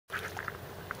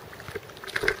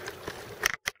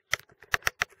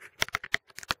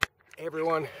Hey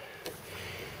everyone,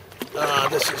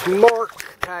 this is Mark,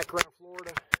 kayak around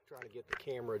Florida, trying to get the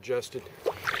camera adjusted.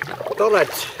 Thought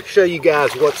I'd show you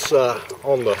guys what's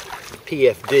on the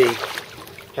PFD,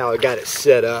 how I got it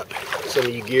set up. Some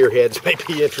of you gearheads may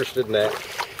be interested in that.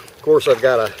 Of course, I've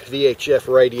got a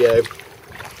VHF radio,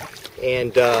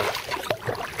 and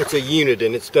it's a unit,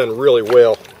 and it's done really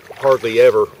well. Hardly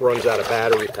ever runs out of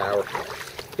battery power.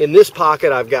 In this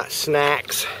pocket, I've got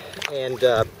snacks,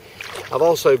 and I've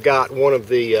also got one of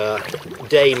the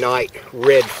day-night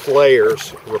red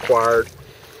flares required.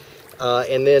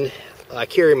 And then I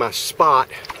carry my spot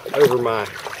over my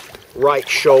left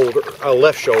shoulder,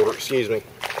 excuse me.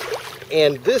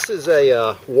 And this is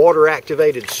a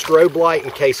water-activated strobe light.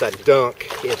 In case I dunk,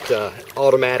 it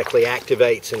automatically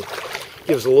activates and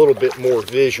gives a little bit more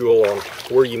visual on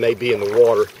where you may be in the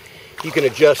water. You can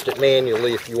adjust it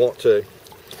manually if you want to.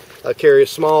 I carry a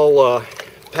small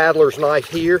paddler's knife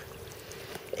here.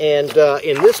 And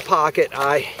in this pocket,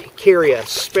 I carry a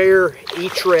spare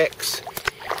E-Trex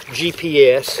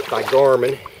GPS by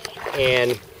Garmin,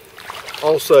 and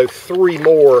also 3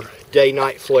 more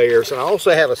day-night flares. And I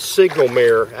also have a signal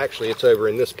mirror. Actually, it's over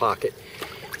in this pocket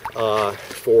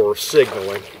for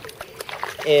signaling.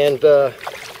 And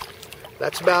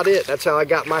that's about it. That's how I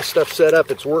got my stuff set up.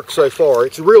 It's worked so far.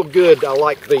 It's real good. I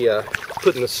like the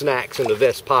putting the snacks in the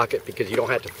vest pocket because you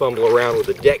don't have to fumble around with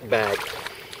a deck bag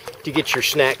to get your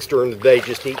snacks during the day.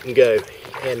 Just eat and go.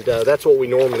 And that's what we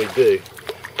normally do,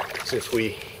 since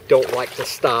we don't like to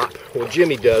stop. Well,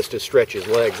 Jimmy does to stretch his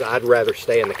legs. I'd rather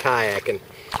stay in the kayak and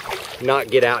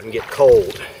not get out and get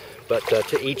cold, but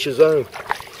to each his own.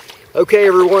 Okay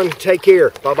everyone, take care.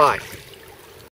 Bye bye.